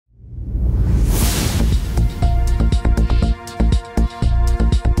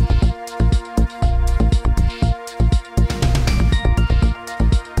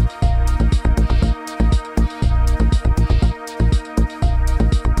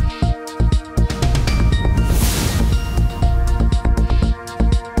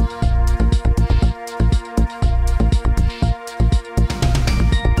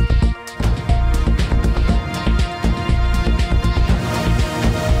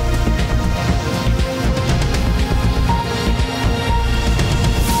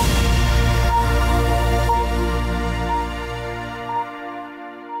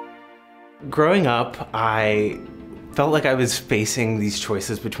Growing up, I felt like I was facing these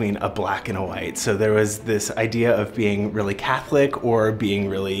choices between a black and a white. So there was this idea of being really Catholic or being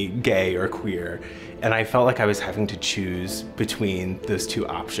really gay or queer. And I felt like I was having to choose between those two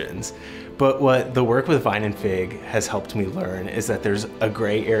options. But what the work with Vine and Fig has helped me learn is that there's a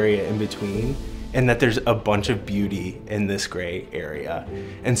gray area in between, and that there's a bunch of beauty in this gray area.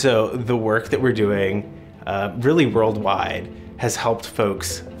 And so the work that we're doing really worldwide has helped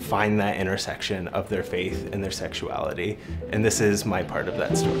folks find that intersection of their faith and their sexuality. And this is my part of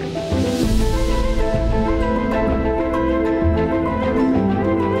that story.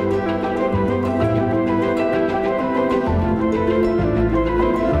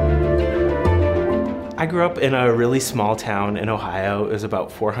 I grew up in a really small town in Ohio. It was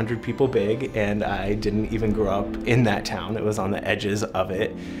about 400 people big, and I didn't even grow up in that town. It was on the edges of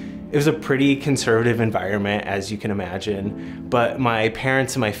it. It was a pretty conservative environment, as you can imagine, but my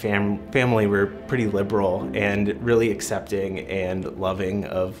parents and my family were pretty liberal and really accepting and loving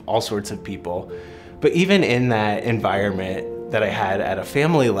of all sorts of people. But even in that environment that I had at a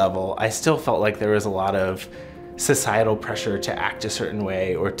family level, I still felt like there was a lot of societal pressure to act a certain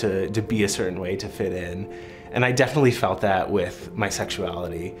way or to be a certain way to fit in. And I definitely felt that with my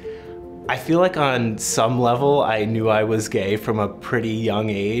sexuality. I feel like on some level I knew I was gay from a pretty young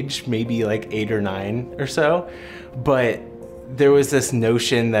age, maybe like 8 or 9 or so, but there was this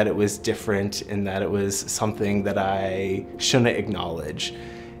notion that it was different and that it was something that I shouldn't acknowledge.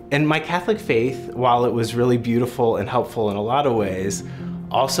 And my Catholic faith, while it was really beautiful and helpful in a lot of ways,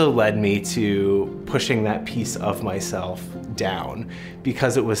 also led me to pushing that piece of myself down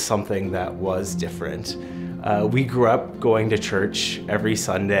because it was something that was different. We grew up going to church every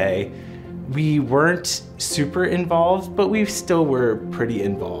Sunday. We weren't super involved, but we still were pretty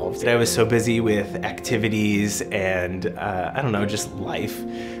involved. I was so busy with activities and I don't know, just life,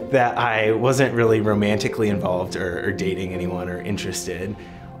 that I wasn't really romantically involved or dating anyone or interested.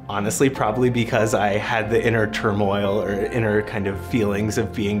 Honestly, probably because I had the inner turmoil or inner kind of feelings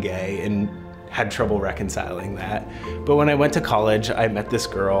of being gay and had trouble reconciling that. But when I went to college, I met this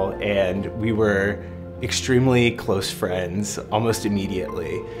girl and we were extremely close friends almost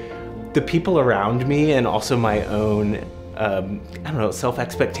immediately. The people around me and also my own, I don't know,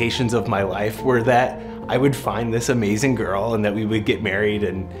 self-expectations of my life were that I would find this amazing girl and that we would get married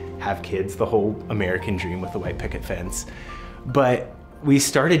and have kids, the whole American dream with the white picket fence. But we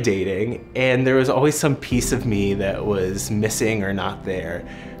started dating and there was always some piece of me that was missing or not there,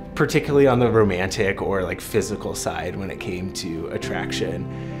 particularly on the romantic or like physical side when it came to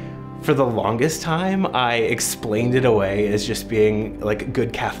attraction. For the longest time, I explained it away as just being like a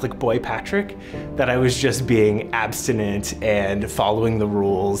good Catholic boy Patrick, that I was just being abstinent and following the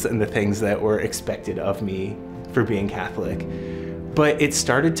rules and the things that were expected of me for being Catholic. But it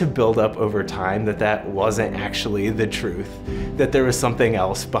started to build up over time that that wasn't actually the truth, that there was something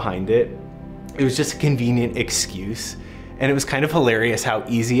else behind it. It was just a convenient excuse. And it was kind of hilarious how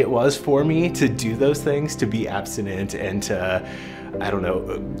easy it was for me to do those things, to be abstinent and to, I don't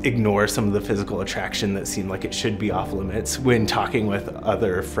know, ignore some of the physical attraction that seemed like it should be off limits when talking with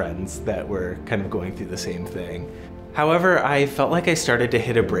other friends that were kind of going through the same thing. However, I felt like I started to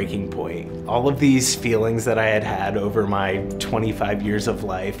hit a breaking point. All of these feelings that I had had over my 25 years of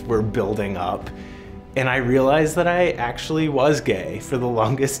life were building up, and I realized that I actually was gay. For the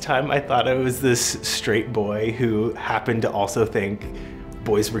longest time, I thought I was this straight boy who happened to also think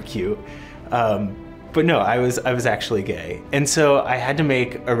boys were cute. But no, I was actually gay. And so I had to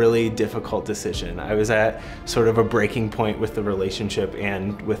make a really difficult decision. I was at sort of a breaking point with the relationship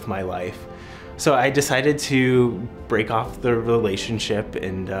and with my life. So I decided to break off the relationship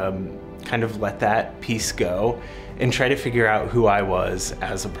and kind of let that piece go and try to figure out who I was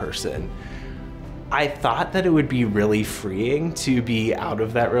as a person. I thought that it would be really freeing to be out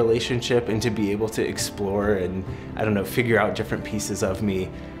of that relationship and to be able to explore and, I don't know, figure out different pieces of me.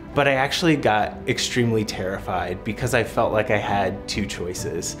 But I actually got extremely terrified because I felt like I had two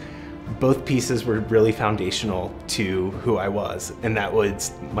choices. Both pieces were really foundational to who I was, and that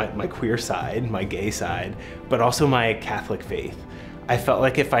was my queer side, my gay side, but also my Catholic faith. I felt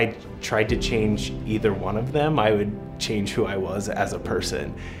like if I tried to change either one of them, I would change who I was as a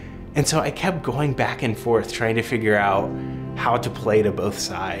person. And so I kept going back and forth trying to figure out how to play to both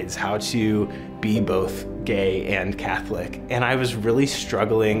sides, how to be both gay and Catholic. And I was really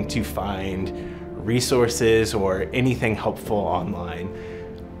struggling to find resources or anything helpful online.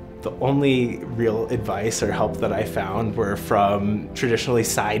 The only real advice or help that I found were from traditionally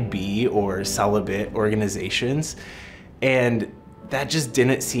side B or celibate organizations. And that just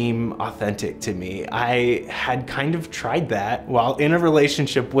didn't seem authentic to me. I had kind of tried that while in a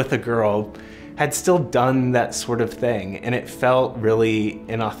relationship with a girl, had still done that sort of thing, and it felt really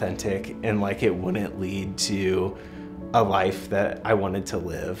inauthentic and like it wouldn't lead to a life that I wanted to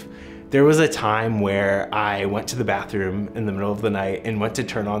live. There was a time where I went to the bathroom in the middle of the night and went to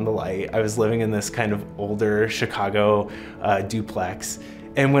turn on the light. I was living in this kind of older Chicago duplex.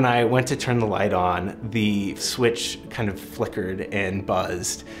 And when I went to turn the light on, the switch kind of flickered and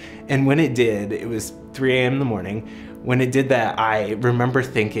buzzed. And when it did, it was 3 a.m. in the morning. When it did that, I remember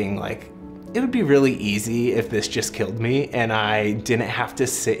thinking like, it would be really easy if this just killed me and I didn't have to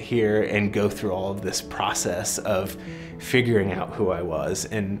sit here and go through all of this process of figuring out who I was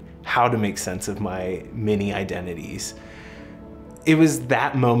and how to make sense of my many identities. It was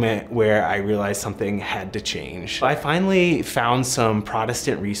that moment where I realized something had to change. I finally found some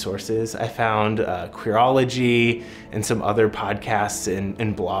Protestant resources. I found Queerology and some other podcasts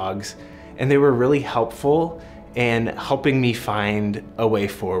and blogs, and they were really helpful in helping me find a way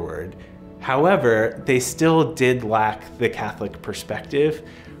forward. However, they still did lack the Catholic perspective,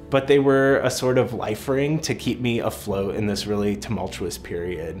 but they were a sort of life ring to keep me afloat in this really tumultuous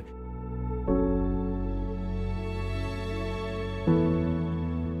period.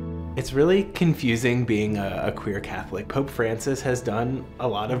 It's really confusing being a queer Catholic. Pope Francis has done a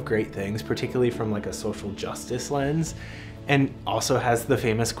lot of great things, particularly from like a social justice lens, and also has the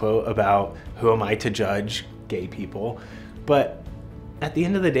famous quote about, "Who am I to judge gay people?" But at the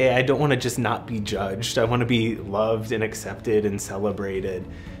end of the day, I don't want to just not be judged. I want to be loved and accepted and celebrated.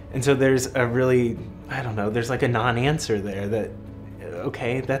 And so there's a really, I don't know, there's like a non-answer there that,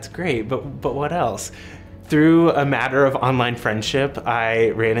 okay, that's great, but what else? Through a matter of online friendship, I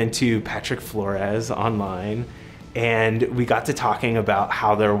ran into Patrick Flores online, and we got to talking about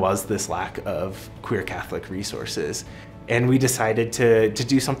how there was this lack of queer Catholic resources. And we decided to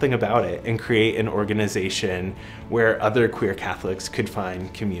do something about it and create an organization where other queer Catholics could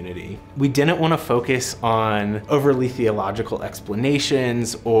find community. We didn't want to focus on overly theological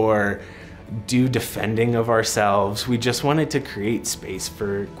explanations or do defending of ourselves. We just wanted to create space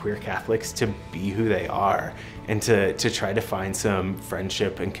for queer Catholics to be who they are and to try to find some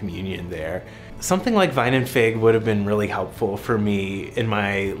friendship and communion there. Something like Vine and Fig would have been really helpful for me in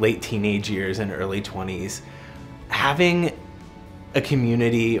my late teenage years and early 20s. Having a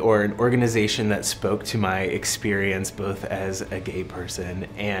community or an organization that spoke to my experience both as a gay person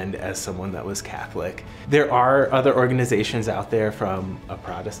and as someone that was Catholic. There are other organizations out there from a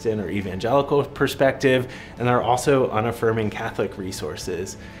Protestant or evangelical perspective, and there are also unaffirming Catholic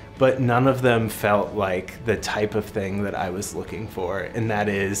resources, but none of them felt like the type of thing that I was looking for, and that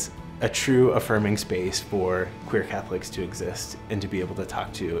is a true affirming space for queer Catholics to exist and to be able to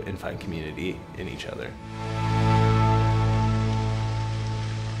talk to and find community in each other.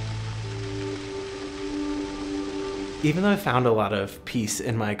 Even though I found a lot of peace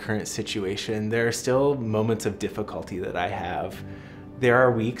in my current situation, there are still moments of difficulty that I have. There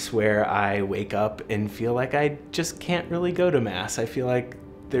are weeks where I wake up and feel like I just can't really go to Mass. I feel like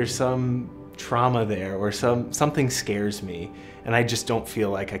there's some trauma there or something scares me, and I just don't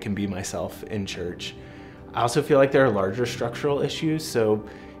feel like I can be myself in church. I also feel like there are larger structural issues, so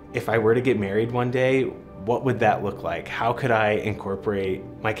if I were to get married one day, what would that look like? How could I incorporate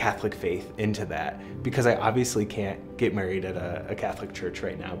my Catholic faith into that? Because I obviously can't get married at a Catholic church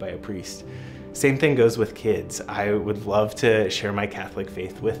right now by a priest. Same thing goes with kids. I would love to share my Catholic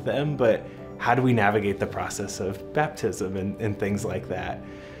faith with them, but how do we navigate the process of baptism and things like that?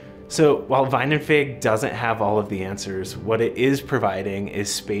 So while Vine and Fig doesn't have all of the answers, what it is providing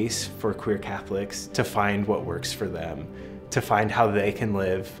is space for queer Catholics to find what works for them, to find how they can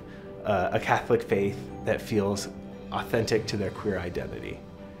live a Catholic faith that feels authentic to their queer identity.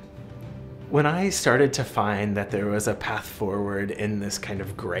 When I started to find that there was a path forward in this kind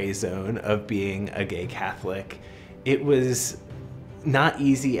of gray zone of being a gay Catholic, it was not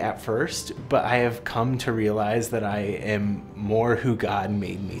easy at first, but I have come to realize that I am more who God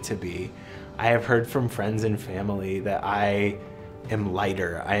made me to be. I have heard from friends and family that I am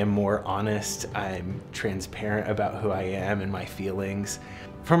lighter, I am more honest, I'm transparent about who I am and my feelings.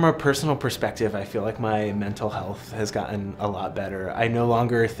 From a personal perspective, I feel like my mental health has gotten a lot better. I no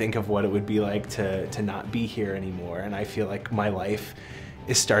longer think of what it would be like to not be here anymore, and I feel like my life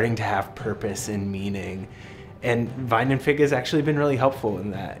is starting to have purpose and meaning. And Vine and Fig has actually been really helpful in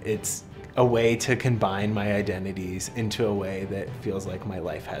that. It's a way to combine my identities into a way that feels like my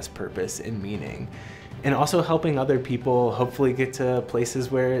life has purpose and meaning. And also helping other people hopefully get to places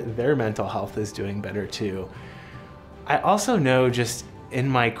where their mental health is doing better too. I also know just in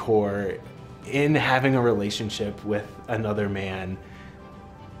my core, in having a relationship with another man,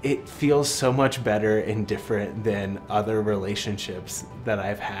 it feels so much better and different than other relationships that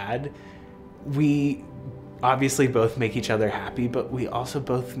I've had. We obviously both make each other happy, but we also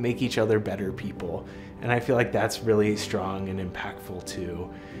both make each other better people. And I feel like that's really strong and impactful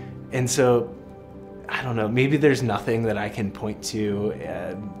too. And so, I don't know, maybe there's nothing that I can point to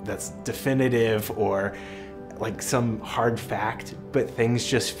that's definitive or like some hard fact, but things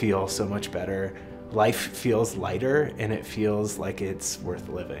just feel so much better. Life feels lighter and it feels like it's worth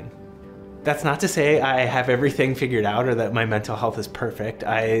living. That's not to say I have everything figured out or that my mental health is perfect.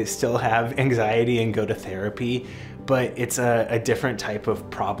 I still have anxiety and go to therapy, but it's a different type of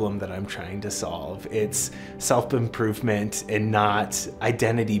problem that I'm trying to solve. It's self-improvement and not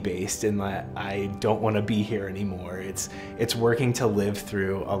identity-based in that I don't want to be here anymore. It's working to live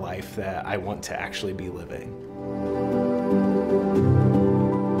through a life that I want to actually be living.